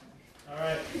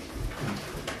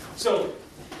So,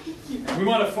 we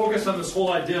want to focus on this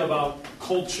whole idea about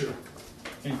culture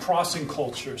and crossing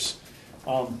cultures,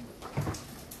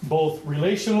 both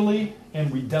relationally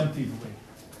and redemptively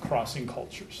crossing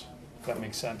cultures, if that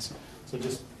makes sense. So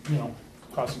just,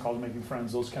 crossing culture, making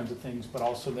friends, those kinds of things, but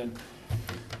also then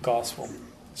gospel.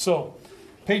 So,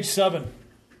 page 7.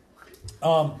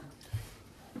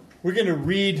 We're going to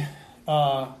read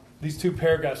these 2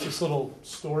 paragraphs, this little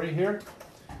story here.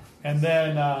 And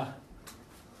then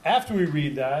after we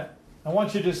read that, I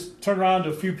want you to just turn around to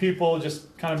a few people,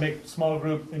 just kind of make a small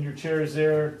group in your chairs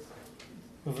there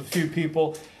with a few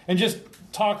people, and just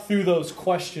talk through those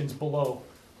questions below.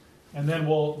 And then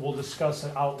we'll discuss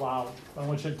it out loud. I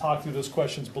want you to talk through those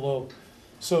questions below.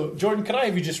 So, Jordan, could I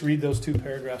have you just read those 2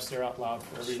 paragraphs there out loud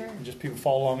for everyone? Sure. And just people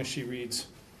follow along as she reads.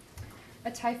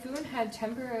 A typhoon had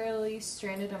temporarily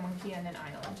stranded a monkey on an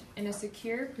island, in a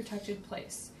secure, protected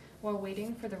place. While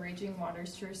waiting for the raging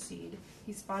waters to recede,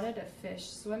 he spotted a fish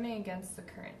swimming against the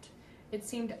current. It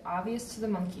seemed obvious to the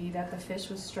monkey that the fish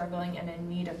was struggling and in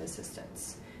need of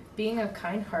assistance. Being of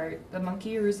kind heart, the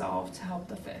monkey resolved to help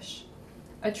the fish.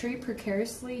 A tree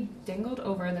precariously dangled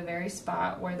over the very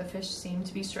spot where the fish seemed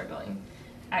to be struggling.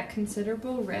 At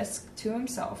considerable risk to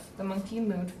himself, the monkey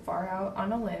moved far out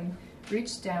on a limb,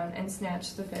 reached down and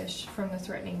snatched the fish from the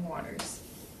threatening waters.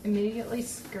 Immediately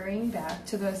scurrying back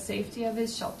to the safety of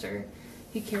his shelter,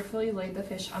 he carefully laid the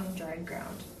fish on the dried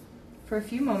ground. For a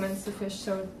few moments the fish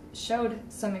showed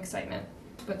some excitement,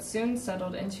 but soon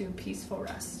settled into peaceful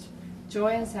rest. Joy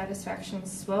and satisfaction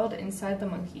swelled inside the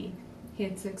monkey. He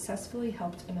had successfully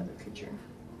helped another creature.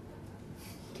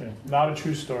 Okay, not a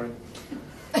true story.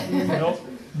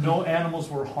 No animals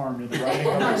were harmed in the writing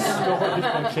of the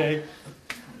story, okay?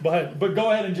 But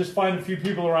go ahead and just find a few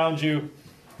people around you,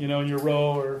 in your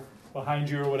row or behind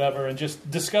you or whatever, and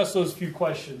just discuss those few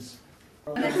questions.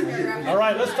 All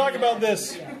right, let's talk about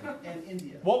this.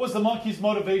 What was the monkey's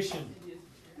motivation?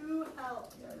 To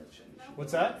help.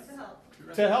 What's that? To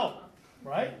help. To help,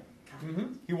 right?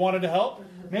 Mm-hmm. He wanted to help.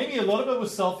 Maybe a little bit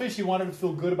was selfish. He wanted to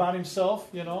feel good about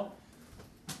himself,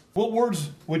 What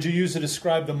words would you use to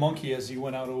describe the monkey as he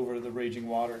went out over the raging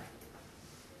water?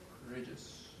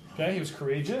 Courageous. Okay, he was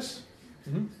courageous.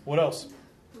 Mm-hmm. What else?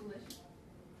 Foolish.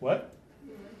 What?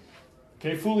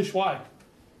 Okay, foolish. Why?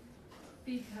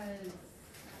 Because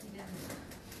he didn't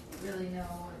really know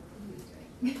what he was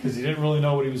doing. Because he didn't really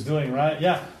know what he was doing, right?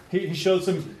 Yeah, he showed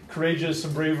some courageous,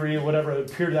 some bravery, whatever. It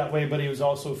appeared that way, but he was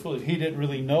also foolish. He didn't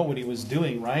really know what he was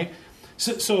doing, right?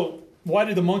 So why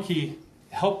did the monkey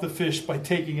help the fish by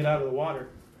taking it out of the water?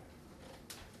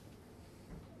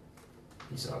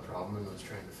 He saw a problem and was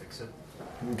trying to fix it.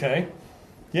 Okay.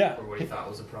 Yeah. Or what he thought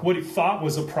was a problem. What he thought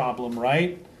was a problem,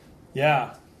 right?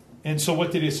 Yeah. And so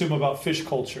what did he assume about fish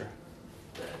culture?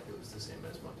 That it was the same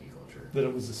as monkey culture. That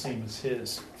it was the same as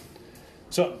his.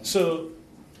 So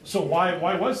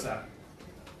why was that?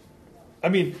 I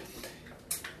mean,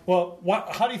 well,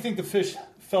 how do you think the fish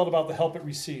felt about the help it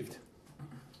received?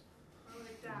 Well,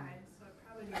 it died, so it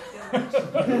probably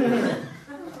didn't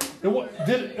feel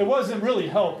much. It wasn't really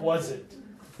help, was it?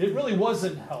 It really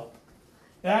wasn't help.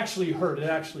 It actually hurt. It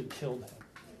actually killed him,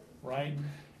 right?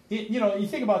 You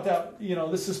think about that,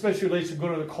 this especially relates to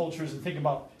going to the cultures and think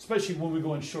about, especially when we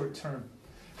go in short term.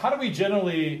 How do we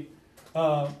generally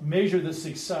measure the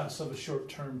success of a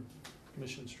short-term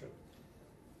mission trip?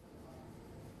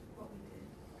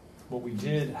 What we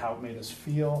did, how it made us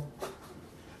feel.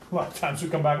 A lot of times we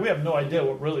come back, we have no idea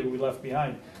what really we left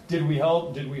behind. Did we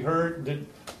help? Did we hurt?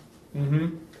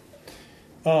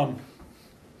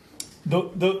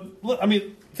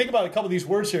 Think about a couple of these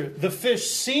words here. The fish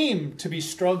seemed to be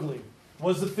struggling.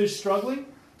 Was the fish struggling?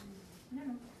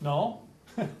 No.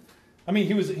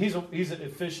 He's a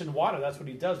fish in water. That's what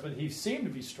he does. But he seemed to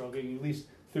be struggling, at least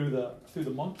through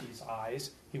the monkey's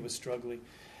eyes. He was struggling.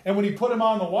 And when he put him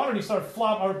on the water and he started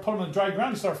flopping, or put him on the dry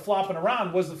ground, he started flopping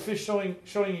around. Was the fish showing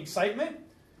excitement?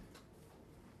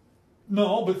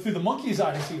 No, but through the monkey's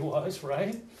eyes he was,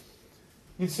 right?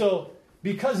 And so,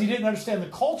 because he didn't understand the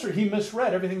culture, he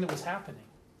misread everything that was happening.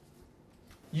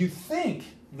 You think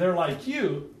they're like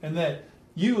you, and that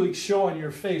you show on your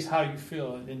face how you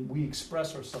feel, and we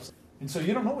express ourselves. And so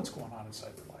you don't know what's going on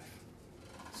inside their life.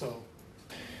 So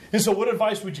what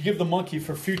advice would you give the monkey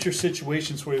for future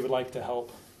situations where he would like to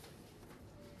help?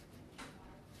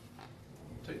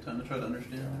 Take time to try to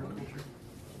understand their culture.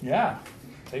 Yeah.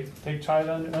 Try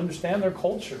to understand their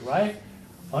culture, right?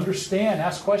 Understand,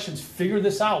 ask questions, figure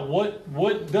this out. What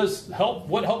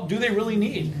help do they really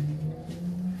need?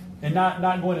 And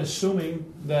not going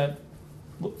assuming that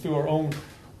through our own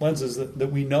lenses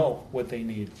that we know what they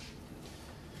need.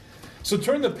 So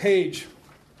turn the page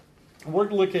we're going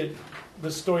to look at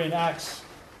this story in Acts.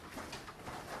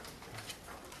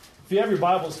 If you have your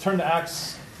Bibles, turn to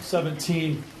Acts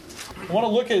 17. I want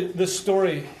to look at this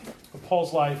story of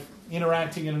Paul's life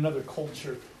interacting in another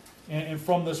culture. And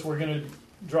from this, we're going to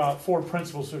draw out 4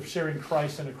 principles of sharing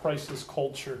Christ in a Christless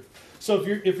culture. So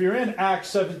if you're in Acts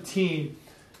 17,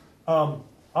 I'm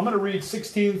going to read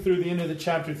 16 through the end of the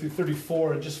chapter through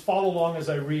 34, and just follow along as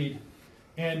I read.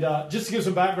 And just to give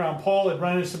some background, Paul had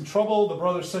run into some trouble. The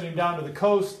brothers sent him down to the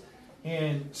coast,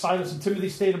 and Silas and Timothy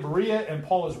stayed in Berea, and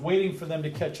Paul is waiting for them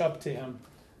to catch up to him.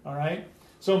 All right?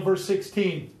 So in verse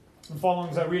 16, and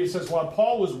following as I read, it says, while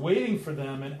Paul was waiting for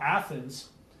them in Athens,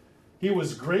 he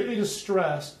was greatly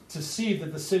distressed to see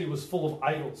that the city was full of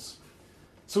idols.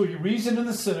 So he reasoned in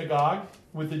the synagogue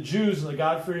with the Jews and the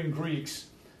God-fearing Greeks,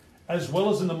 as well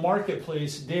as in the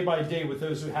marketplace day by day with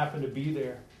those who happened to be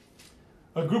there.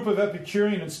 A group of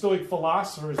Epicurean and Stoic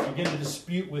philosophers began to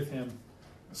dispute with him.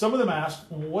 Some of them asked,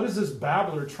 what is this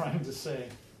babbler trying to say?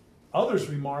 Others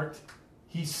remarked,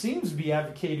 he seems to be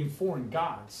advocating foreign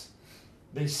gods.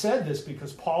 They said this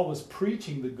because Paul was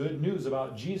preaching the good news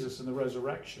about Jesus and the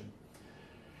resurrection.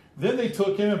 Then they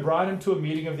took him and brought him to a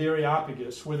meeting of the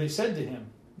Areopagus, where they said to him,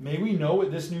 may we know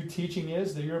what this new teaching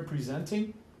is that you're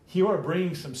presenting? You are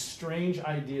bringing some strange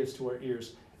ideas to our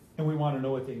ears, and we want to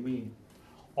know what they mean.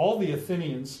 All the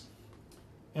Athenians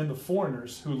and the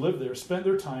foreigners who lived there spent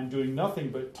their time doing nothing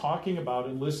but talking about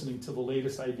and listening to the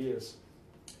latest ideas.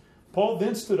 Paul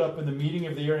then stood up in the meeting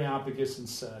of the Areopagus and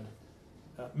said,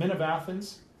 men of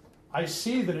Athens, I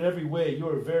see that in every way you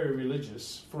are very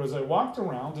religious. For as I walked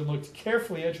around and looked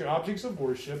carefully at your objects of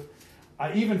worship,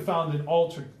 I even found an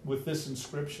altar with this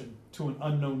inscription, to an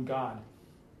unknown God.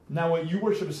 Now what you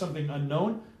worship is something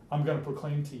unknown, I'm going to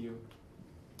proclaim to you.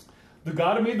 The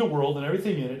God who made the world and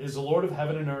everything in it is the Lord of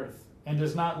heaven and earth, and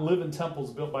does not live in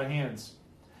temples built by hands.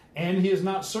 And he is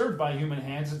not served by human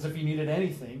hands as if he needed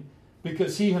anything,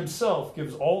 because he himself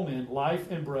gives all men life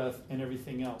and breath and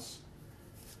everything else.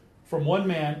 From one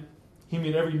man he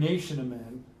made every nation of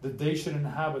men, that they should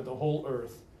inhabit the whole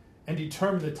earth, and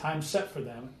determined the time set for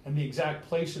them and the exact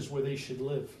places where they should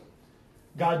live.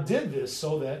 God did this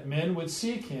so that men would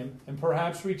seek him and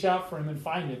perhaps reach out for him and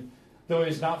find him, though he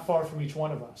is not far from each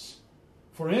one of us.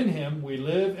 For in him we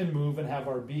live and move and have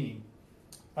our being.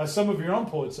 As some of your own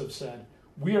poets have said,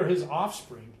 we are his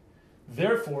offspring.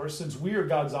 Therefore, since we are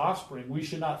God's offspring, we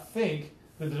should not think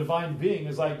that the divine being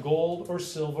is like gold or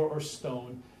silver or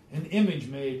stone, an image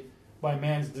made by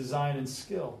man's design and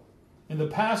skill. In the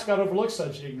past, God overlooked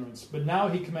such ignorance, but now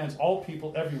he commands all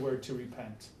people everywhere to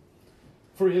repent.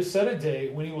 For he has set a day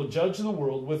when he will judge the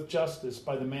world with justice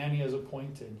by the man he has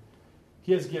appointed.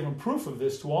 He has given proof of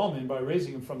this to all men by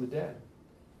raising him from the dead.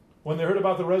 When they heard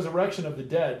about the resurrection of the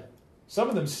dead, some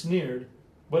of them sneered,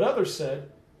 but others said,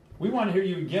 we want to hear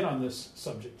you again on this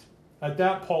subject. At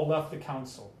that, Paul left the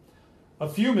council. A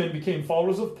few men became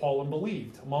followers of Paul and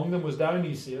believed. Among them was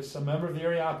Dionysius, a member of the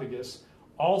Areopagus,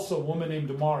 also a woman named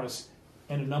Damaris,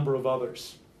 and a number of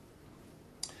others.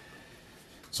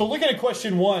 So looking at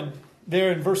question 1,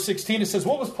 there in verse 16, it says,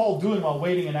 what was Paul doing while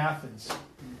waiting in Athens?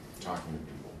 Talking to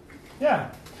people.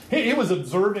 Yeah. He was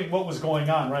observing what was going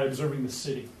on, right? Observing the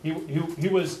city. He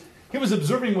was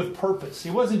observing with purpose. He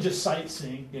wasn't just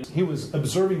sightseeing. He was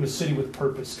observing the city with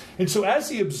purpose. And so as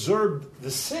he observed the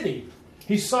city,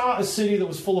 he saw a city that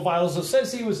was full of idols. It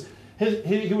says he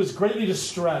was greatly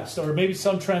distressed, or maybe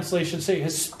some translations say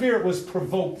his spirit was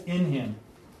provoked in him.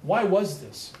 Why was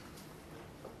this?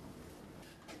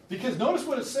 Because notice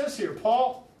what it says here.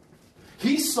 Paul,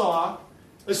 he saw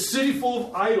a city full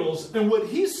of idols, and what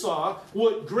he saw,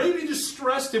 what greatly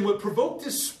distressed him, what provoked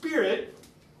his spirit,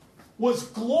 was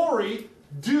glory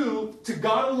due to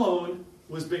God alone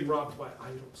was being robbed by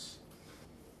idols.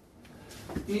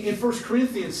 In 1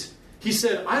 Corinthians, he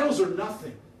said, idols are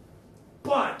nothing.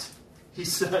 But, he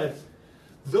said,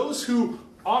 those who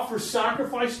offer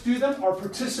sacrifice to them are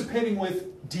participating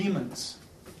with demons.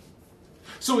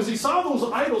 So as he saw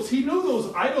those idols, he knew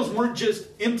those idols weren't just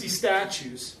empty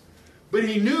statues. But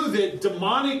he knew that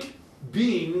demonic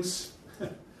beings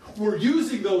were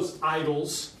using those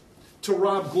idols to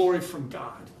rob glory from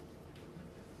God.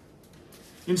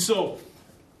 And so,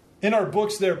 in our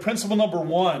books there, principle number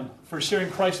 1 for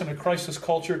sharing Christ in a Christless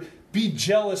culture, be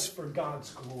jealous for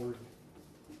God's glory.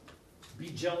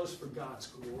 Be jealous for God's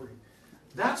glory.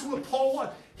 That's what Paul was.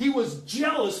 He was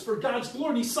jealous for God's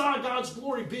glory. He saw God's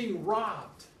glory being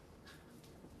robbed.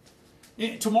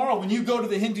 Tomorrow, when you go to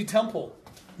the Hindu temple,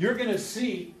 you're going to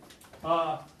see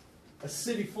a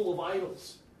city full of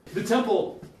idols. The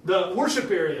temple, the worship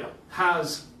area,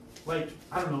 has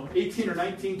 18 or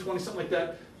 19, 20, something like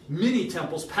that, mini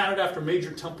temples patterned after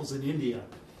major temples in India.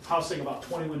 housing about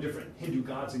 21 different Hindu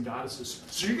gods and goddesses.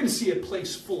 So you're going to see a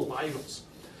place full of idols.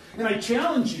 And I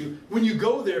challenge you, when you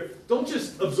go there, don't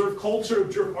just observe culture,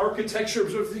 observe architecture,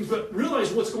 observe things, but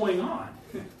realize what's going on.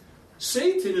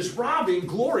 Satan is robbing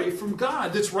glory from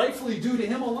God that's rightfully due to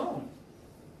him alone.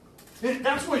 And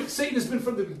that's what Satan has been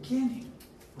from the beginning,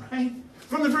 right?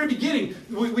 From the very beginning,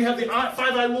 we have the 5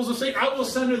 idols of Satan. I will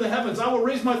ascend to the heavens. I will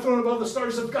raise my throne above the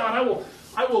stars of God.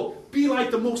 I will be like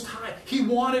the Most High. He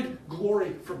wanted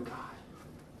glory from God.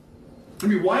 I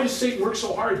mean, why does Satan work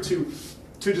so hard to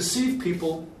deceive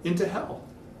people into hell?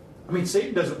 I mean,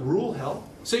 Satan doesn't rule hell.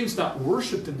 Satan's not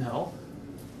worshipped in hell.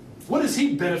 What does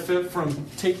he benefit from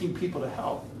taking people to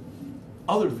hell?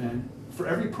 Other than, for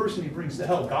every person he brings to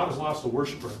hell, God has lost a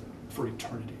worshiper for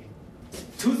eternity.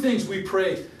 2 things we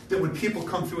pray that when people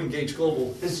come through Engage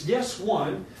Global is, yes,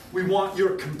 1, we want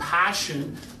your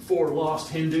compassion for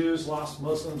lost Hindus, lost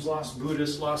Muslims, lost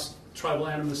Buddhists, lost tribal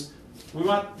animists. We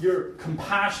want your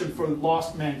compassion for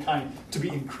lost mankind to be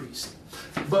increased.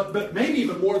 But maybe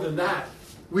even more than that,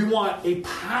 we want a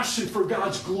passion for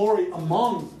God's glory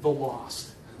among the lost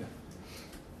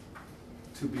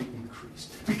to be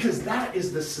increased. Because that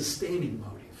is the sustaining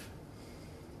motive.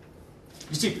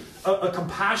 You see, a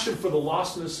compassion for the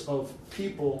lostness of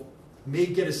people may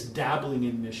get us dabbling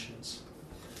in missions.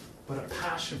 But a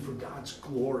passion for God's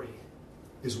glory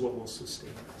is what will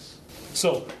sustain us.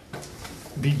 So,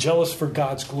 be jealous for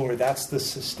God's glory. That's the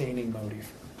sustaining motive.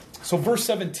 So verse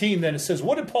 17 then, it says,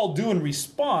 what did Paul do in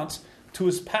response to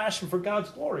his passion for God's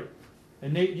glory?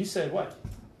 And Nate, you said what?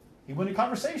 He went in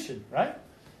conversation, right?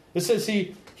 It says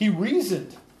he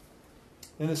reasoned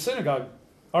in the synagogue,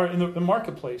 or in the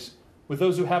marketplace, with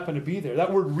those who happen to be there.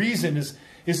 That word reason is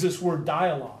this word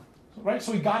dialogue, right?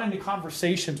 So he got into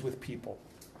conversations with people.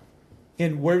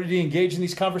 And where did he engage in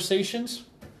these conversations?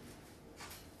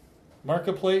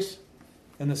 Marketplace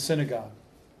and the synagogue.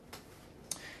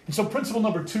 And so principle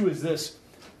number 2 is this,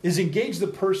 is engage the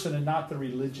person and not the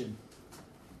religion.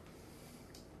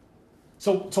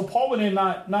 So Paul went in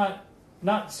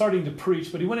not starting to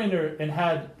preach, but he went in there and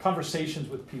had conversations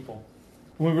with people.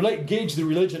 When we engage the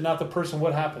religion, not the person,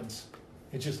 what happens?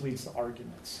 It just leads to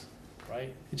arguments,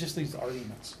 right? It just leads to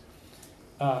arguments.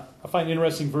 I find it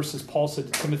interesting verses Paul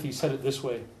said to Timothy. He said it this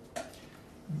way.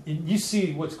 You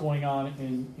see what's going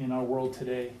on in our world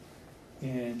today.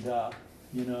 And,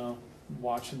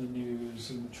 watching the news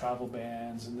and the travel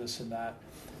bans and this and that.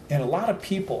 And a lot of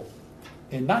people,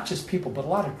 and not just people, but a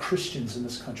lot of Christians in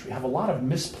this country have a lot of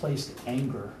misplaced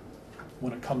anger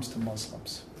when it comes to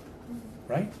Muslims,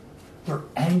 right? They're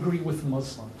angry with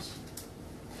Muslims.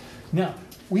 Now,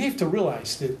 we have to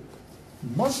realize that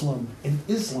Muslim and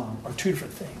Islam are 2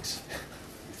 different things.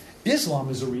 Islam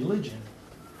is a religion.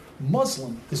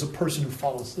 Muslim is a person who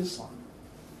follows Islam.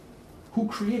 Who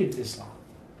created Islam?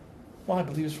 Well, I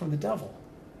believe it's from the devil.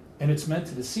 And it's meant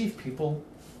to deceive people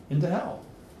into hell.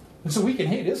 And so we can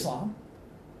hate Islam.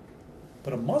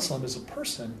 But a Muslim is a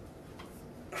person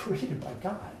created by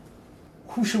God.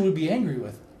 Who should we be angry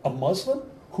with? A Muslim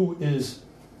who is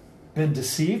been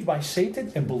deceived by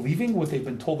Satan and believing what they've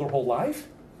been told their whole life?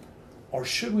 Or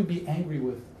should we be angry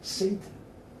with Satan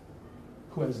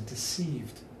who has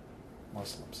deceived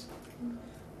Muslims?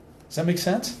 Does that make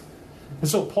sense? And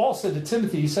so Paul said to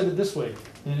Timothy, he said it this way,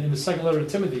 in the second letter to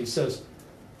Timothy, he says,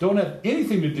 don't have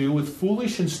anything to do with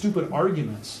foolish and stupid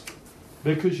arguments,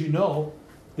 because you know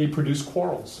they produce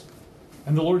quarrels.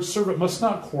 And the Lord's servant must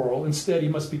not quarrel. Instead, he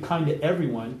must be kind to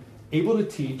everyone, able to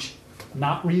teach,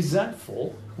 not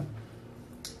resentful.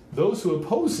 Those who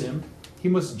oppose him, he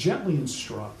must gently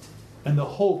instruct, and the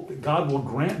hope that God will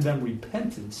grant them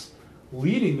repentance,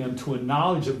 leading them to a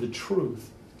knowledge of the truth,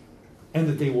 and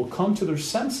that they will come to their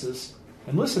senses,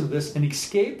 and listen to this, and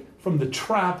escape from the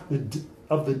trap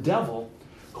of the devil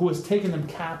who has taken them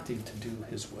captive to do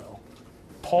his will.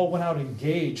 Paul went out and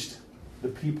engaged the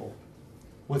people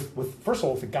with first of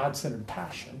all, with a God-centered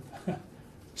passion.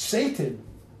 Satan,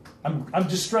 I'm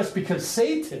distressed because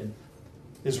Satan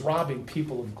is robbing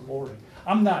people of glory.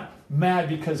 I'm not mad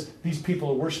because these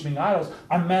people are worshiping idols.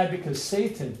 I'm mad because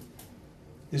Satan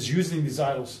is using these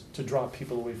idols to draw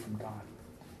people away from God.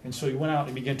 And so he went out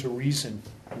and began to reason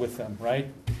with them, right?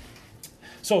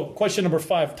 So question number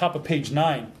 5, top of page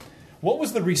 9. What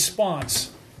was the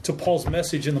response to Paul's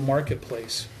message in the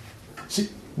marketplace? See,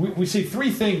 we see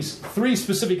 3 things, 3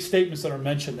 specific statements that are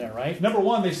mentioned there, right? Number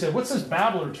 1, they said, what's this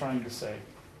babbler trying to say?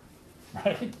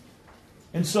 Right?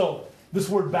 And so this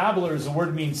word babbler is a word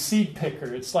that means seed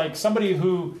picker. It's like somebody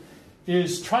who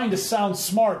is trying to sound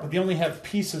smart, but they only have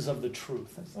pieces of the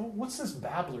truth. So what's this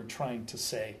babbler trying to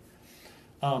say?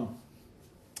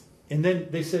 And then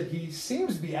they said he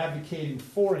seems to be advocating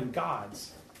foreign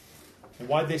gods. And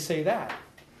why'd they say that?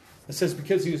 It says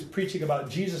because he was preaching about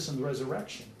Jesus and the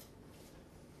resurrection.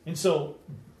 And so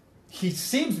he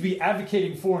seems to be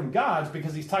advocating foreign gods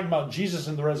because he's talking about Jesus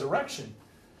and the resurrection.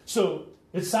 So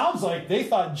it sounds like they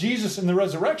thought Jesus and the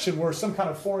resurrection were some kind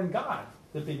of foreign god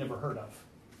that they never heard of.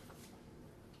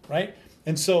 Right?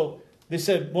 And so they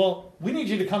said, well, we need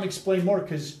you to come explain more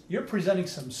because you're presenting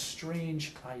some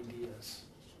strange ideas.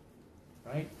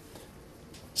 Right?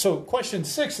 So question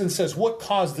 6 then says, what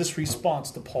caused this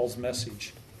response to Paul's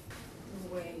message?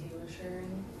 The way he was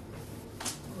sharing.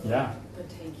 Yeah. The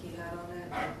take he had on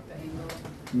it, the angle.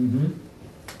 Mm-hmm.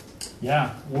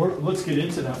 Yeah, let's get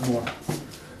into that more.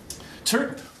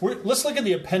 Let's look at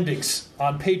the appendix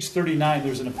on page 39.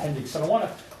 There's an appendix, and I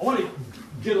want to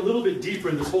get a little bit deeper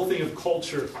in this whole thing of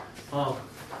culture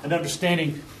and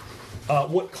understanding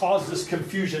what caused this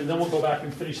confusion. And then we'll go back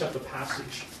and finish up the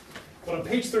passage. But on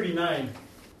page 39,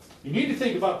 you need to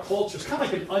think about culture. It's kind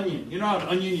of like an onion. You know how an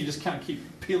onion, you just kind of keep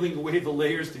peeling away the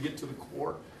layers to get to the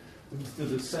core, to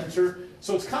the center.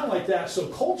 So it's kind of like that. So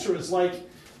culture is like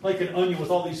an onion with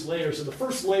all these layers. And the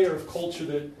first layer of culture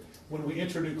that when we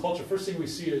enter new culture, first thing we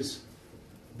see is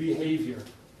behavior.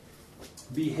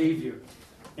 Behavior.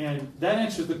 And that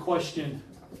answers the question,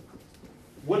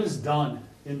 what is done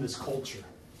in this culture?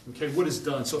 Okay, what is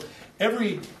done? So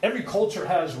every culture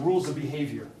has rules of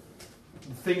behavior.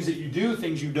 Things that you do,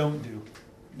 things you don't do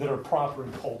that are proper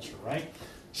in culture, right?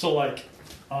 So like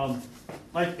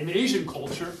in Asian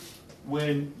culture,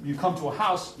 when you come to a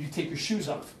house, you take your shoes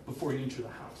off before you enter the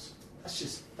house. That's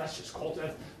just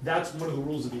culture. That's one of the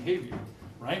rules of behavior,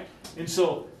 right? And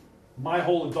so my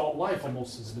whole adult life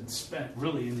almost has been spent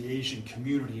really in the Asian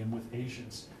community and with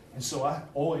Asians. And so I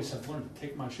always have learned to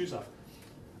take my shoes off.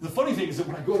 The funny thing is that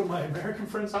when I go to my American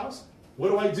friend's house, what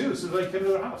do I do as soon as I come to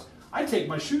their house? I take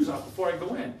my shoes off before I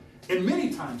go in. And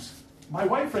many times, my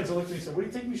white friends will look at me and say, what are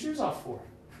you taking your shoes off for?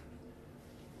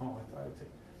 Oh, I thought I'd take.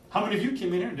 How many of you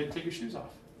came in here and didn't take your shoes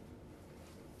off?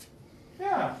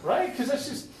 Yeah, right? Because that's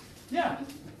just, yeah.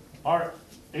 Our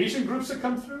Asian groups that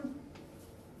come through,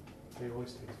 they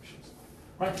always take their shoes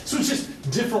off. Right? So it's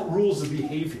just different rules of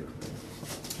behavior.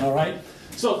 All right?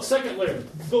 So second layer,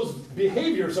 those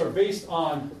behaviors are based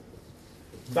on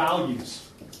values.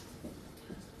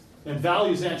 And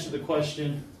values answer the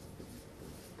question,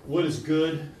 what is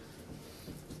good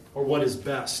or what is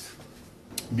best?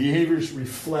 Behaviors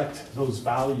reflect those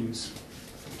values.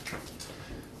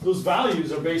 Those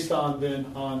values are based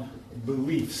on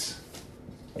beliefs.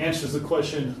 Answers the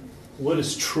question, what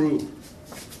is true?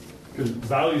 Because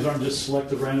values aren't just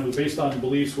selected randomly, based on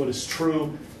beliefs, what is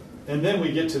true. And then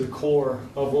we get to the core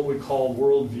of what we call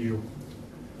worldview.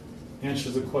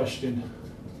 Answers the question,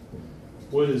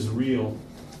 what is real?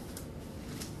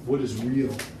 What is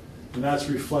real? And that's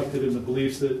reflected in the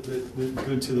beliefs that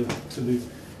go to the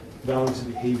values of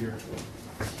behavior.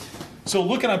 So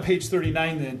looking on page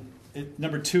 39 then,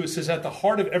 number 2, it says, at the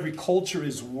heart of every culture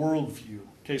is worldview.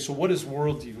 Okay, so what is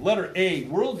worldview? Letter A,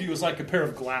 worldview is like a pair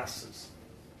of glasses.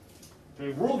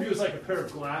 Okay, worldview is like a pair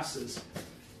of glasses.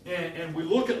 And we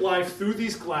look at life through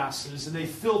these glasses, and they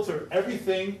filter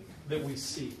everything that we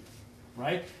see.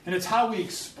 Right? And it's how we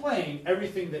explain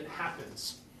everything that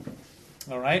happens.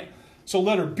 All right? So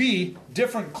letter B,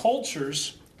 different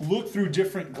cultures look through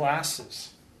different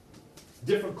glasses.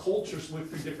 Different cultures look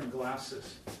through different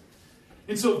glasses.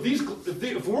 And so if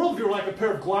worldview are like a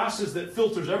pair of glasses that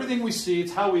filters everything we see,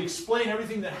 it's how we explain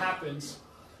everything that happens.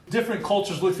 Different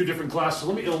cultures look through different glasses.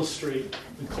 Let me illustrate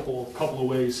in a couple of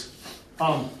ways.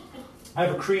 I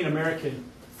have a Korean American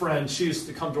friend. She used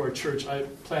to come to our church. I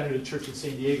planted a church in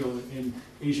San Diego in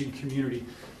Asian community.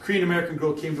 Korean American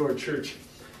girl came to our church.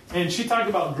 And she talked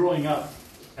about growing up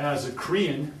as a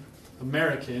Korean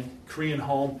American, Korean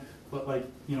home, but like,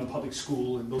 public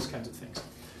school and those kinds of things.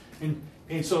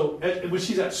 And so when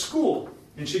she's at school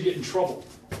and she'd get in trouble,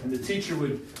 and the teacher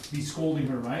would be scolding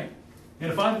her, right?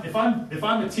 And if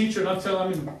I'm a teacher and I'm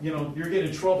telling him, you're getting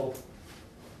in trouble,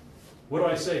 what do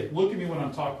I say? Look at me when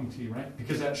I'm talking to you, right?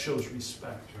 Because that shows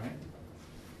respect, right?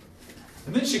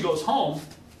 And then she goes home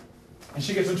and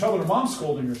she gets in trouble and her mom's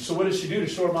scolding her. So what does she do to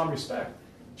show her mom respect?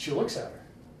 She looks at her.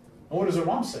 And what does her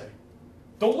mom say?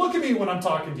 Don't look at me when I'm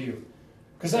talking to you,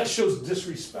 because that shows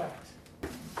disrespect.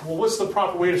 Well, what's the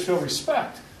proper way to show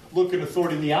respect? Look at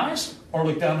authority in the eyes or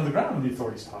look down to the ground when the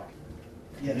authority's talking?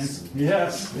 Yes.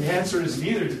 Yes. The answer is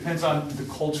neither. It depends on the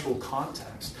cultural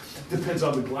context. It depends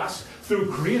on the glass.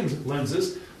 Through Korean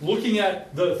lenses, looking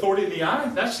at the authority in the eye,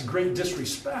 that's great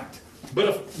disrespect. But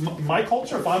if my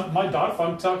culture, if I'm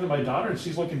talking to my daughter and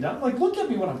she's looking down, I'm like, look at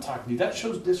me when I'm talking to you. That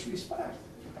shows disrespect.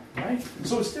 Right?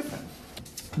 So it's different.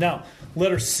 Now,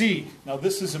 letter C. Now,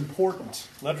 this is important.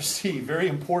 Letter C, very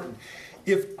important.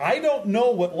 if I don't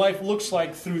know what life looks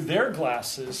like through their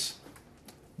glasses,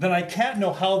 then I can't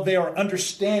know how they are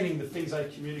understanding the things I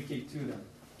communicate to them.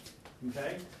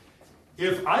 Okay?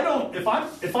 If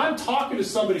I'm talking to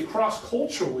somebody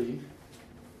cross-culturally,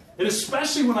 and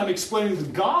especially when I'm explaining the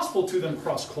gospel to them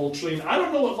cross-culturally, and I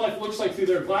don't know what life looks like through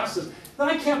their glasses, then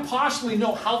I can't possibly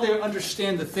know how they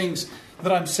understand the things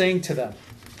that I'm saying to them.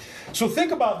 So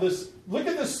think about this. Look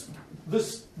at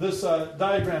this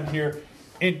diagram here.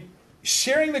 In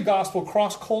sharing the gospel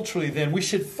cross-culturally, then, we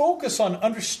should focus on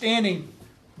understanding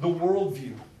the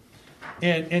worldview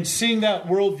and seeing that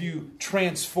worldview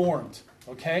transformed.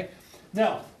 Okay?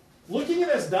 Now, looking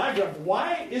at this diagram,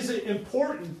 why is it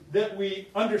important that we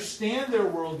understand their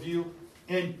worldview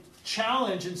and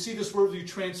challenge and see this worldview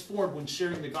transformed when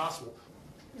sharing the gospel?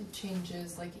 It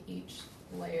changes like each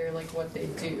layer, like what they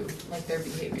do, like their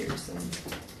behaviors and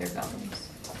their values.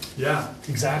 Yeah,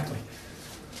 exactly.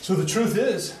 So the truth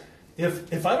is,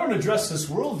 if I don't address this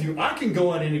worldview, I can go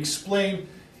on and explain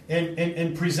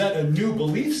and present a new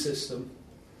belief system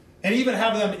and even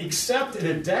have them accept and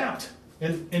adapt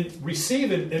and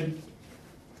receive and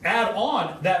add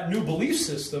on that new belief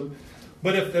system.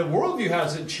 But if the worldview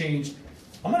hasn't changed,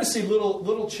 I'm going to see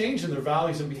little change in their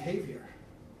values and behavior.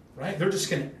 Right? They're just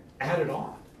going to add it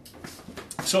on.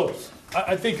 So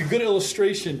I think a good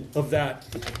illustration of that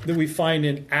we find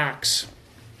in Acts.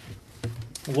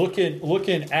 Look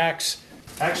in Acts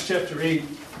chapter 8.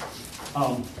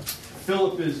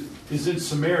 Philip is in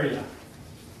Samaria,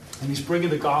 and he's bringing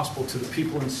the gospel to the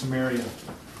people in Samaria.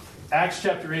 Acts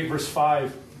chapter 8, verse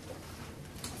 5.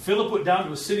 Philip went down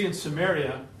to a city in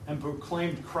Samaria and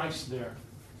proclaimed Christ there.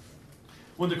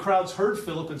 When the crowds heard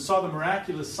Philip and saw the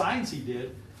miraculous signs he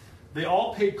did, they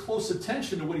all paid close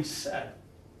attention to what he said.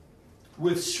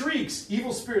 With shrieks,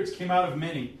 evil spirits came out of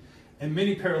many, and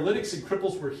many paralytics and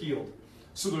cripples were healed.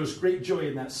 So there was great joy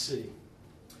in that city.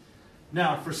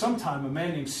 Now, for some time, a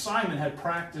man named Simon had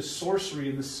practiced sorcery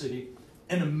in the city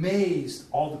and amazed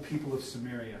all the people of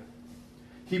Samaria.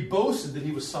 He boasted that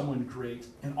he was someone great,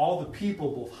 and all the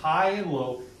people, both high and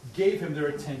low, gave him their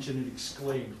attention and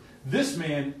exclaimed, "This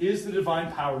man is the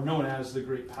divine power known as the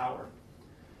great power."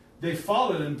 They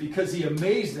followed him because he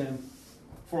amazed them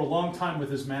for a long time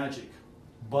with his magic.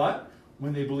 But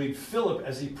when they believed Philip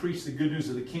as he preached the good news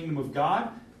of the kingdom of God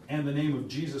and the name of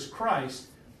Jesus Christ,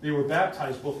 they were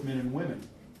baptized, both men and women.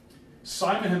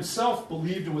 Simon himself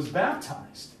believed and was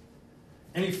baptized.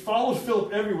 And he followed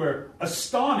Philip everywhere,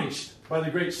 astonished by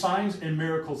the great signs and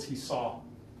miracles he saw.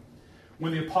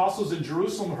 When the apostles in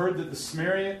Jerusalem heard that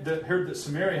Samaria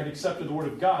had accepted the word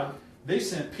of God, they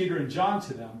sent Peter and John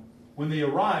to them. When they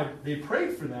arrived, they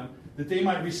prayed for them that they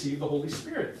might receive the Holy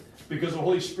Spirit, because the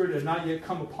Holy Spirit had not yet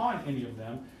come upon any of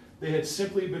them. They had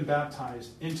simply been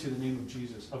baptized into the name of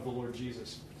Jesus, of the Lord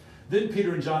Jesus. Then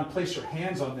Peter and John placed their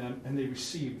hands on them, and they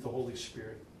received the Holy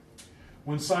Spirit.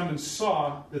 When Simon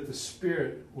saw that the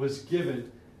Spirit was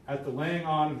given at the laying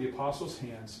on of the apostles'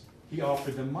 hands, he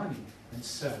offered them money and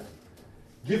said,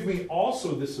 "Give me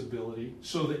also this ability,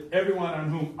 so that everyone on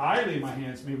whom I lay my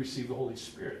hands may receive the Holy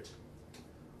Spirit."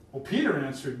 Well, Peter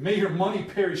answered, "May your money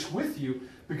perish with you,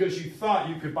 because you thought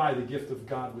you could buy the gift of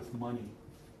God with money.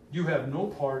 You have no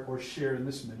part or share in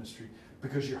this ministry,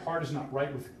 because your heart is not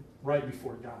right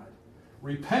before God.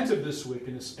 Repent of this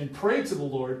wickedness and pray to the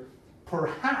Lord.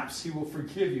 Perhaps he will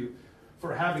forgive you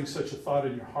for having such a thought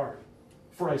in your heart.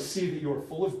 For I see that you are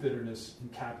full of bitterness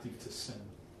and captive to sin."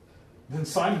 Then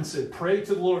Simon said, "Pray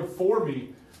to the Lord for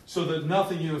me, so that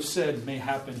nothing you have said may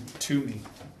happen to me."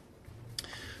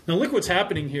 Now look what's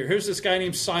happening here. Here's this guy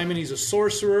named Simon. He's a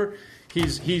sorcerer.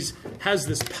 He's has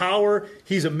this power.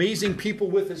 He's amazing people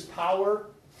with his power.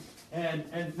 And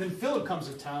then Philip comes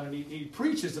to town and he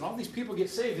preaches, and all these people get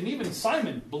saved. And even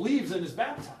Simon believes and is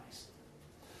baptized.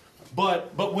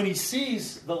 But when he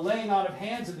sees the laying on of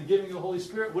hands and the giving of the Holy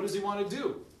Spirit, what does he want to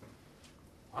do?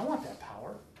 I want that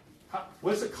power.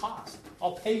 What does it cost?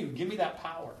 I'll pay you. Give me that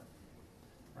power.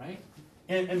 Right?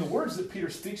 And the words that Peter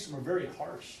speaks to him are very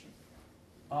harsh.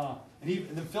 And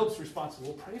then Philip's response is,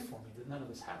 "Well, pray for me that none of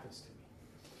this happens to me."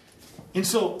 And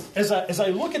so, as I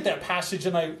look at that passage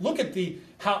and I look at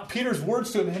how Peter's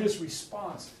words to him and his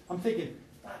response, I'm thinking,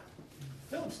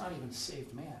 Philip's not even a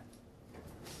saved man.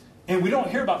 And we don't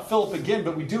hear about Philip again,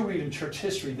 but we do read in church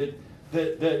history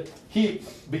that he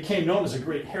became known as a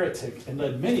great heretic and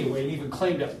led many away and even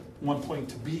claimed at one point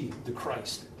to be the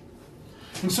Christ.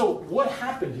 And so, what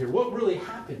happened here? What really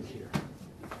happened here?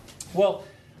 Well,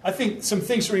 I think some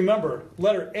things to remember.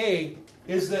 Letter A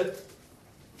is that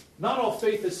not all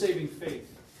faith is saving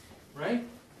faith, right?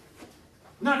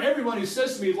 Not everyone who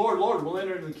says to me, "Lord, Lord," will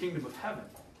enter into the kingdom of heaven,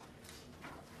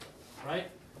 right?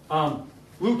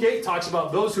 Luke 8 talks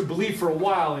about those who believed for a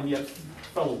while and yet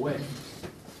fell away.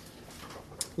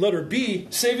 Letter B,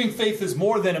 saving faith is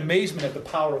more than amazement at the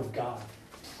power of God.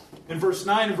 In verse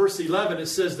 9 and verse 11, it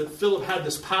says that Philip had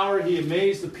this power. He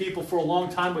amazed the people for a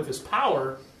long time with his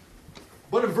power.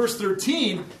 But in verse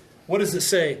 13, what does it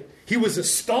say? He was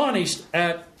astonished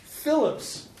at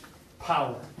Philip's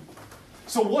power.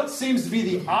 So what seems to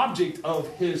be the object of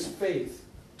his faith?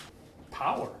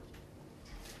 Power.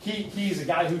 He's a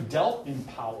guy who dealt in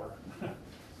power.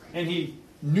 And he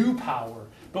knew power.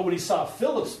 But when he saw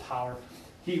Philip's power,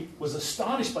 he was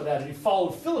astonished by that, and he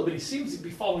followed Philip, but he seems to be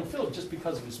following Philip just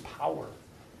because of his power.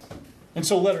 And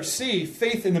so letter C,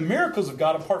 faith in the miracles of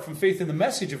God, apart from faith in the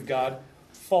message of God,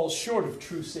 falls short of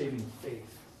true saving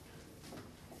faith.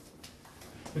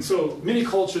 And so many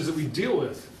cultures that we deal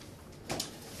with,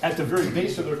 at the very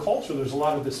base of their culture, there's a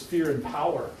lot of this fear and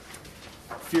power,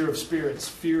 fear of spirits,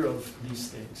 fear of these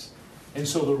things. And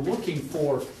so they're looking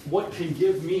for what can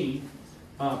give me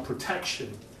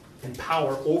protection and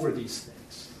power over these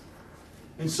things.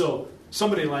 And so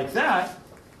somebody like that,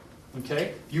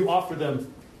 okay, you offer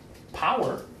them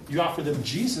power. You offer them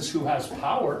Jesus who has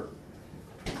power.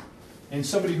 And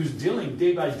somebody who's dealing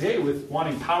day by day with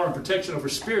wanting power and protection over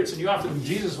spirits, and you offer them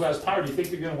Jesus who has power. Do you think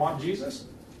they're going to want Jesus?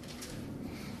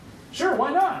 Sure,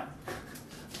 why not?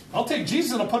 I'll take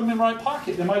Jesus and I'll put him in my right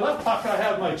pocket. In my left pocket I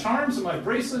have my charms and my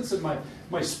bracelets and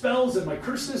my spells and my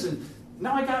curses, and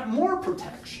now I got more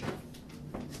protection.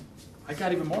 I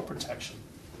got even more protection.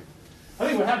 I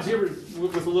think what happens, you ever,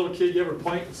 with a little kid, you ever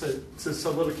point and say to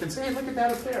some little kid, say, hey, look at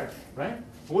that up there, right?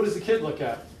 What does the kid look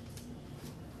at?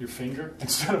 Your finger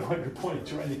instead of what you're pointing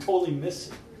to, right? And they totally miss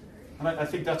it. And I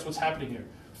think that's what's happening here.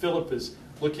 Philip is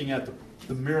looking at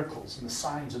the miracles and the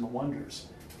signs and the wonders.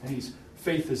 And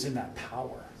faith is in that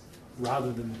power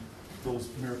rather than those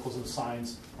miracles and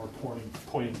signs are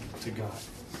pointing to God.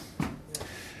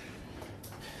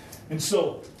 And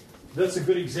so that's a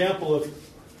good example of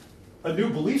a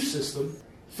new belief system.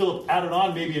 Philip added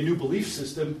on maybe a new belief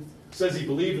system. Says he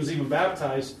believed, was even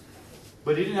baptized,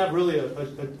 but he didn't have really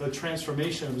a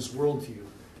transformation of his worldview.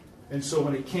 And so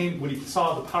when he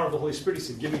saw the power of the Holy Spirit, he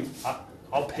said,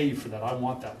 I'll pay you for that. I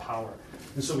want that power.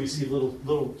 And so we see a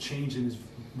little change in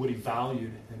what he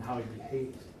valued and how he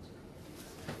behaved.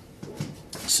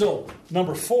 So,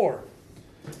 number 4,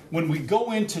 when we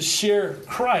go in to share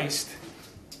Christ,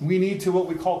 we need to what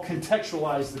we call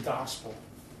contextualize the gospel.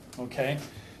 Okay?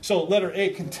 So, letter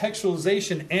A,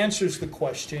 contextualization answers the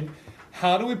question,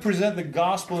 how do we present the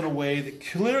gospel in a way that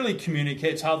clearly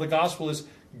communicates how the gospel is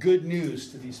good news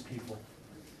to these people?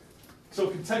 So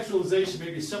contextualization,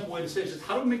 maybe a simple way to say it is,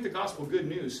 how do we make the gospel good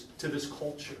news to this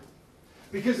culture?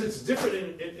 Because it's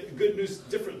different, good news is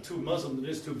different to a Muslim than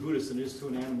it is to a Buddhist, than it is to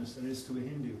an animist, than it is to a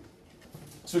Hindu.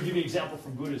 So I'll give you an example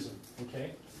from Buddhism,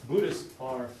 okay? Buddhists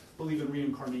believe in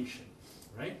reincarnation,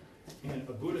 right? And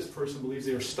a Buddhist person believes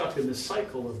they are stuck in this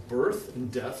cycle of birth and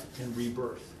death and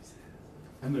rebirth.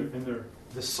 And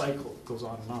this cycle goes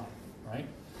on, right?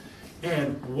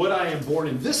 And what I am born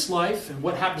in this life and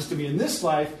what happens to me in this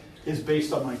life is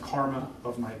based on my karma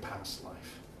of my past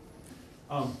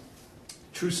life.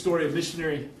 True story of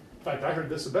missionary. In fact, I heard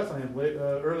this at Bethlehem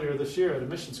earlier this year at a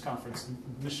missions conference.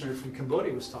 A missionary from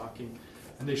Cambodia was talking,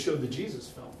 and they showed the Jesus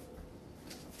film.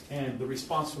 And the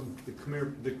response from the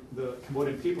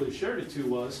Cambodian people he shared it to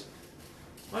was,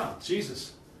 wow,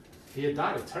 Jesus, he had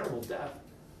died a terrible death.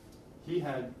 He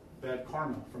had bad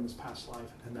karma from his past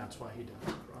life, and that's why he died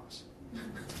on the cross.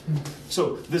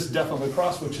 So this death on the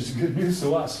cross, which is good news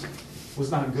to us,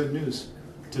 was not good news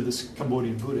to this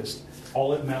Cambodian Buddhist.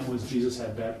 All it meant was Jesus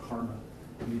had bad karma,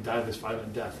 and he died this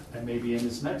violent death. And maybe in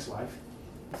his next life,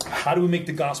 how do we make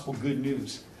the gospel good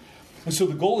news? And so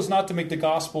the goal is not to make the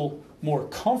gospel more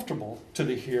comfortable to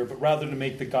the hearer, but rather to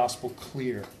make the gospel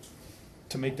clear.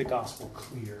 To make the gospel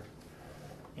clear.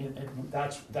 And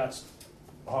that's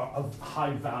a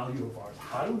high value of ours.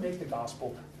 How do we make the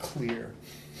gospel clear?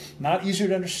 Not easier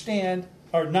to understand,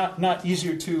 or not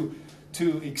easier to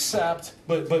accept,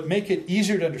 but make it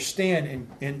easier to understand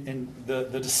in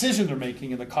the decision they're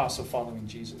making and the cost of following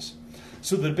Jesus.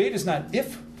 So the debate is not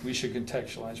if we should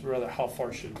contextualize, but rather how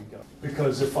far should we go?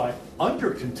 Because if I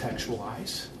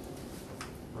under-contextualize,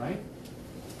 right,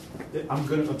 I'm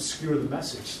going to obscure the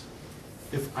message.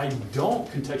 If I don't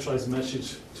contextualize the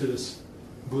message to this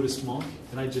Buddhist monk,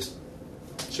 and I just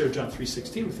share John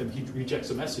 3:16 with him, he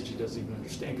rejects a message he doesn't even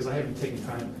understand, because I haven't taken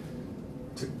time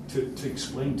to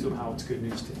explain to him how it's good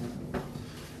news to him.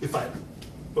 If I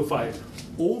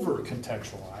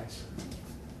over-contextualize,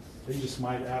 they just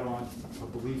might add on a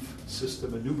belief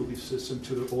system, a new belief system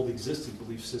to the old existing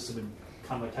belief system, and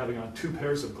kind of like having on two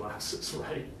pairs of glasses,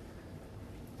 right?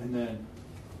 And then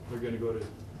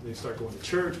they start going to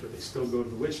church, but they still go to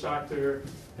the witch doctor,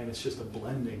 and it's just a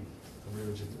blending of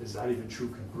religion. Is that even true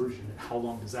conversion? And how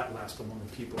long does that last among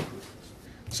the people groups?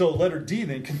 So letter D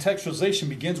then, contextualization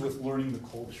begins with learning the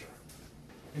culture.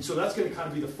 And so that's going to kind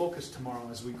of be the focus tomorrow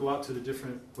as we go out to the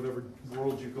different, whatever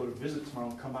world you go to visit tomorrow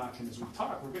and come back. And as we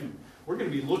talk, we're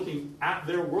going to be looking at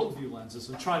their worldview lenses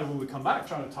and trying to, when we come back,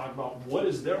 trying to talk about what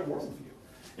is their worldview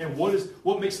and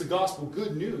what makes the gospel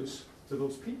good news to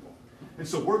those people. And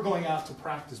so we're going out to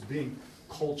practice being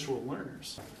cultural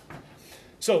learners.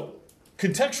 So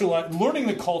learning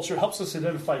the culture helps us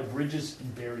identify bridges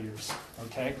and barriers.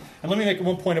 Okay? And let me make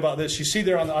one point about this. You see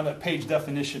there on that page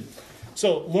definition.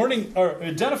 So learning or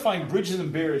identifying bridges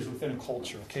and barriers within a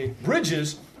culture. Okay?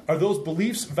 Bridges are those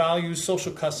beliefs, values,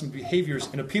 social customs, behaviors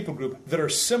in a people group that are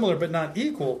similar but not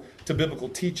equal to biblical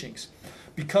teachings.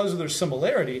 Because of their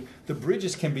similarity, the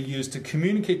bridges can be used to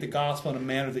communicate the gospel in a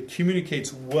manner that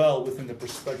communicates well within the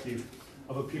perspective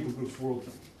of a people group's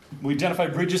worldview. We identify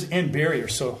bridges and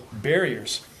barriers. So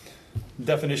barriers,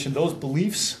 definition, those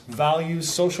beliefs,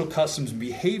 values, social customs, and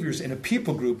behaviors in a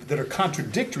people group that are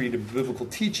contradictory to biblical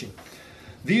teaching.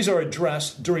 These are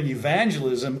addressed during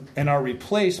evangelism and are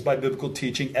replaced by biblical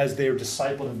teaching as they are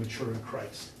discipled and mature in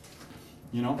Christ.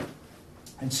 You know?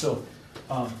 And so,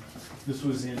 this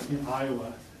was in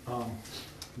Iowa.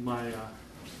 My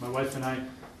wife and I,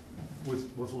 with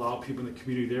a lot of people in the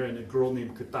community there, and a girl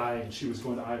named Katai, and she was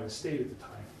going to Iowa State at the time.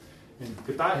 And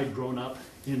Katai had grown up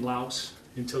in Laos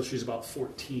until she was about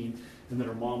 14, and then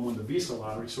her mom won the visa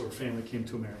lottery, so her family came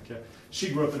to America. She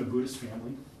grew up in a Buddhist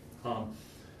family.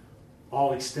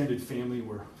 All extended family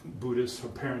were Buddhists. Her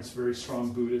parents, very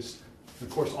strong Buddhists. And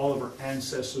of course, all of her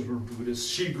ancestors were Buddhists.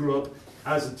 She grew up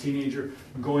as a teenager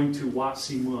going to Wat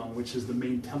Si Muang, which is the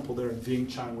main temple there in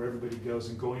Vientiane, where everybody goes,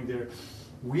 and going there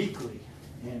weekly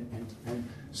and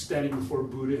standing before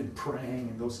Buddha and praying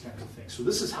and those kinds of things. So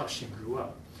this is how she grew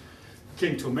up.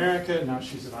 Came to America, now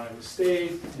she's at Iowa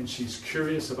State, and she's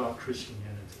curious about Christianity,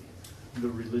 the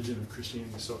religion of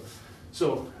Christianity.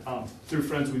 So through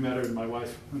friends we met her, and my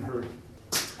wife and her,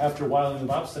 after a while in the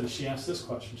Bible study, she asked this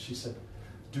question. She said,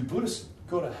 do Buddhists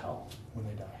go to hell when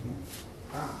they die?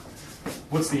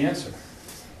 What's the answer?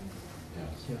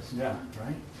 Yes. Yeah,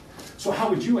 right? So how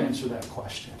would you answer that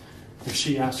question if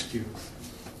she asked you?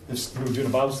 We were doing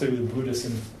a Bible study with a Buddhist,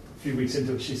 and a few weeks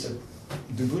into it, she said,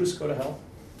 do Buddhists go to hell?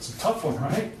 It's a tough one,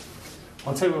 right?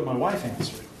 I'll tell you what my wife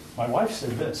answered. My wife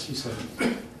said this. She said,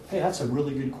 hey, that's a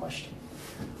really good question.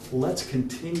 Let's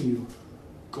continue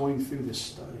going through this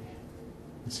study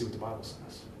and see what the Bible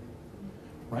says.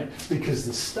 Right? Because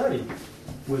the study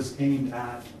was aimed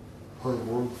at her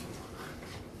worldview.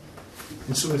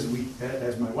 And so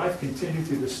as my wife continued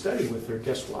through the study with her,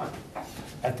 guess what?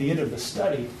 At the end of the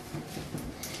study,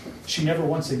 she never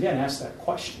once again asked that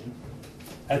question.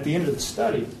 At the end of the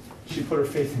study, she put her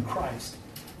faith in Christ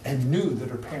and knew that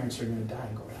her parents are going to die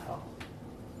and go to hell.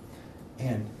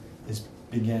 And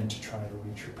began to try to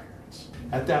reach her parents.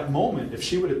 At that moment, if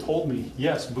she would have told me,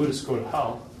 yes, Buddhists go to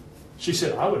hell, she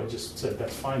said, I would have just said,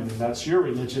 that's fine, then that's your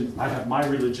religion, I have my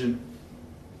religion,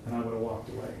 and I would have walked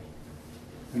away.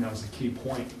 And that was the key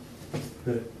point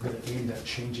that aimed at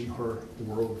changing her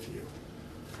worldview.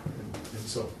 And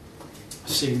so,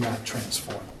 seeing that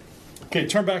transform. Okay,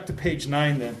 turn back to page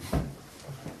 9 then.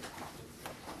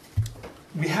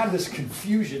 We have this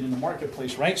confusion in the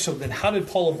marketplace, right? So then how did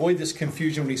Paul avoid this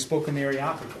confusion when he spoke in the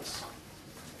Areopagus?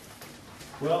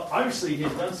 Well, obviously he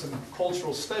had done some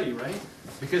cultural study, right?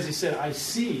 Because he said,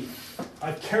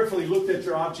 I've carefully looked at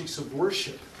your objects of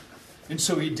worship. And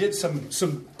so he did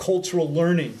some cultural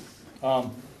learning.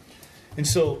 And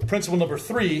so principle number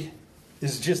 3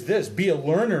 is just this: be a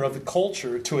learner of the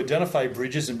culture to identify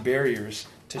bridges and barriers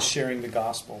to sharing the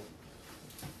gospel.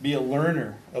 Be a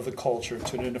learner of the culture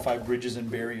to identify bridges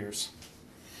and barriers.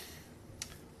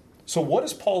 So what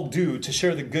does Paul do to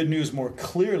share the good news more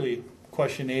clearly,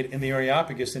 question 8, in the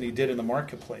Areopagus than he did in the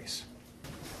marketplace?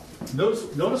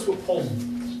 Notice what Paul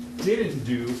didn't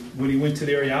do when he went to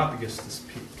the Areopagus to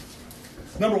speak.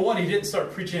 Number 1, he didn't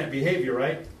start preaching at behavior,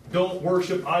 right? Don't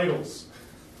worship idols.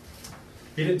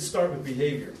 He didn't start with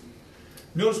behavior.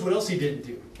 Notice what else he didn't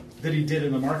do that he did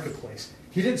in the marketplace.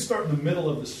 He didn't start in the middle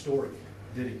of the story,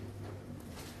 did he?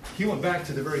 He went back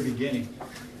to the very beginning.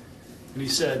 And he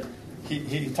said,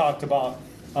 he talked about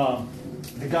the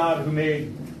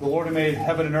Lord who made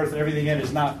heaven and earth and everything in it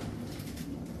does not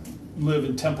live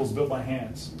in temples built by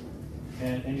hands.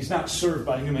 And he's not served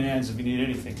by human hands if you need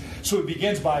anything. So it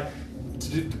begins by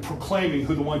proclaiming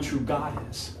who the one true God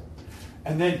is.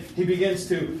 And then he begins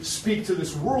to speak to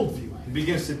this worldview. He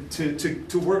begins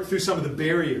to work through some of the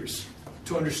barriers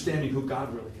to understanding who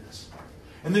God really is.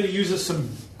 And then he uses some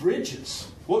bridges.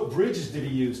 What bridges did he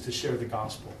use to share the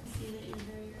gospel? See that you're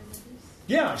very religious.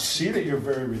 Yeah, I see that you're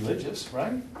very religious,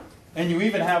 right? And you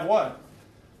even have what?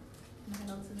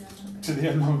 To the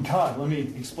unknown God. Let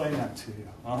me explain that to you.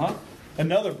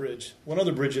 Another bridge. One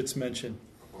other bridge it's mentioned.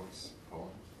 Quotes, poem.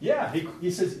 Yeah, he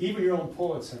says even your own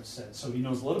poets have said. So he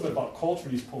knows a little bit about culture,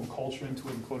 and he's pulling culture into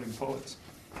it and quoting poets.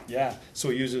 Yeah, so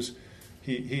he uses,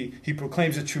 he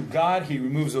proclaims a true God. He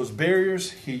removes those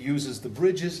barriers. He uses the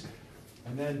bridges,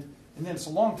 and then it's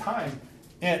a long time.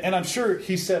 And I'm sure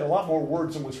he said a lot more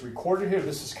words than what's recorded here.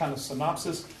 This is kind of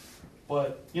synopsis.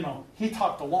 But, he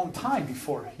talked a long time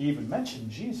before he even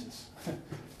mentioned Jesus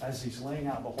as he's laying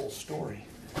out the whole story.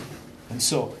 And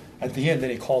so, at the end, then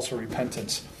he calls for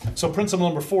repentance. So principle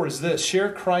number 4 is this.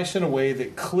 Share Christ in a way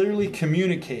that clearly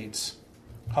communicates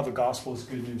how the gospel is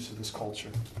good news to this culture.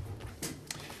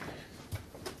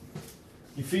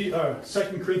 2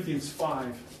 Corinthians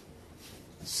 5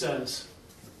 says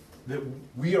that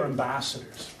we are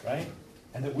ambassadors, right?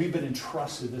 And that we've been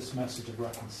entrusted this message of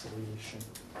reconciliation.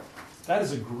 That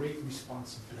is a great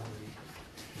responsibility.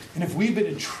 And if we've been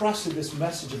entrusted this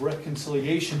message of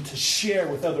reconciliation to share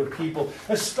with other people,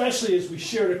 especially as we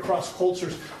share it across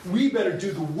cultures, we better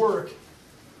do the work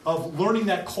of learning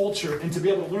that culture. And to be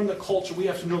able to learn the culture, we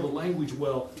have to know the language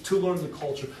well to learn the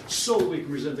culture so that we can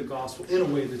present the gospel in a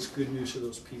way that's good news to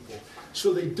those people.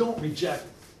 So they don't reject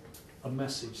a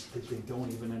message that they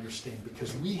don't even understand,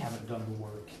 because we haven't done the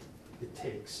work it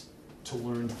takes to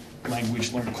learn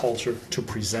language, learn culture, to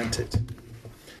present it.